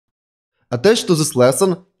Attached to this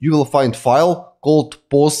lesson, you will find file called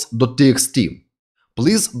post.txt.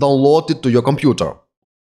 Please download it to your computer.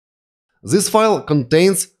 This file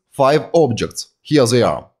contains 5 objects, here they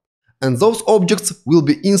are, and those objects will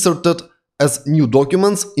be inserted as new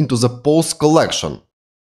documents into the post collection.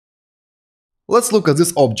 Let's look at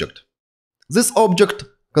this object. This object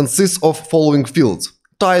consists of following fields: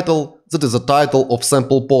 title, that is the title of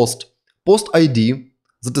sample post, post ID,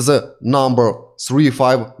 that is a number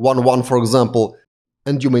 3511 for example,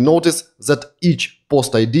 and you may notice that each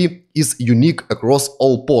post ID is unique across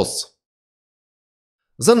all posts.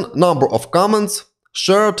 Then number of comments,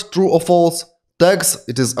 shared, true or false, tags,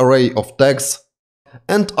 it is array of tags,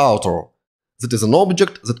 and author, that is an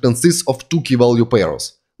object that consists of 2 key-value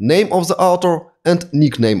pairs, name of the author and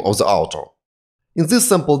nickname of the author. In this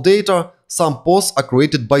sample data, some posts are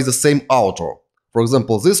created by the same author, for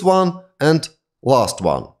example this one and last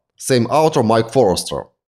one, same author Mike Forrester.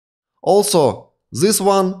 Also, this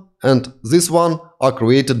one and this one are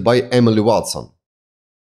created by Emily Watson.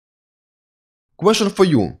 Question for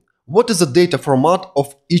you: what is the data format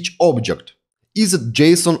of each object? Is it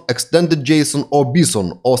JSON, extended JSON or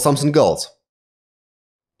BSON or something else?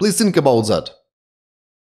 Please think about that.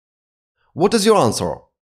 What is your answer?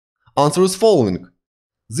 Answer is following.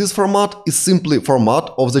 This format is simply format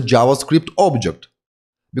of the JavaScript object,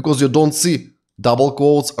 because you don't see double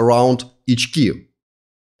quotes around each key.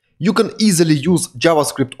 You can easily use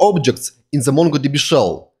JavaScript objects in the MongoDB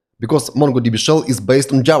shell, because MongoDB shell is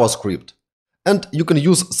based on JavaScript. And you can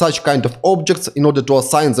use such kind of objects in order to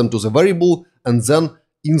assign them to the variable and then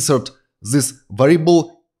insert this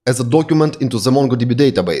variable as a document into the MongoDB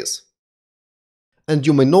database. And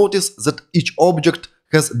you may notice that each object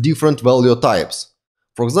has different value types.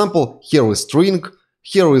 For example, here is string,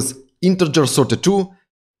 here is integer 32,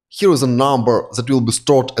 here is a number that will be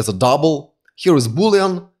stored as a double, here is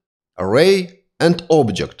boolean, array, and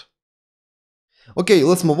object. Okay,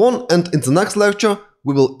 let's move on, and in the next lecture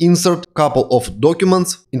we will insert a couple of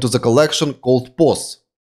documents into the collection called posts.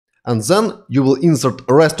 And then you will insert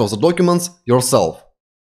the rest of the documents yourself.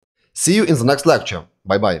 See you in the next lecture.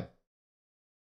 Bye bye.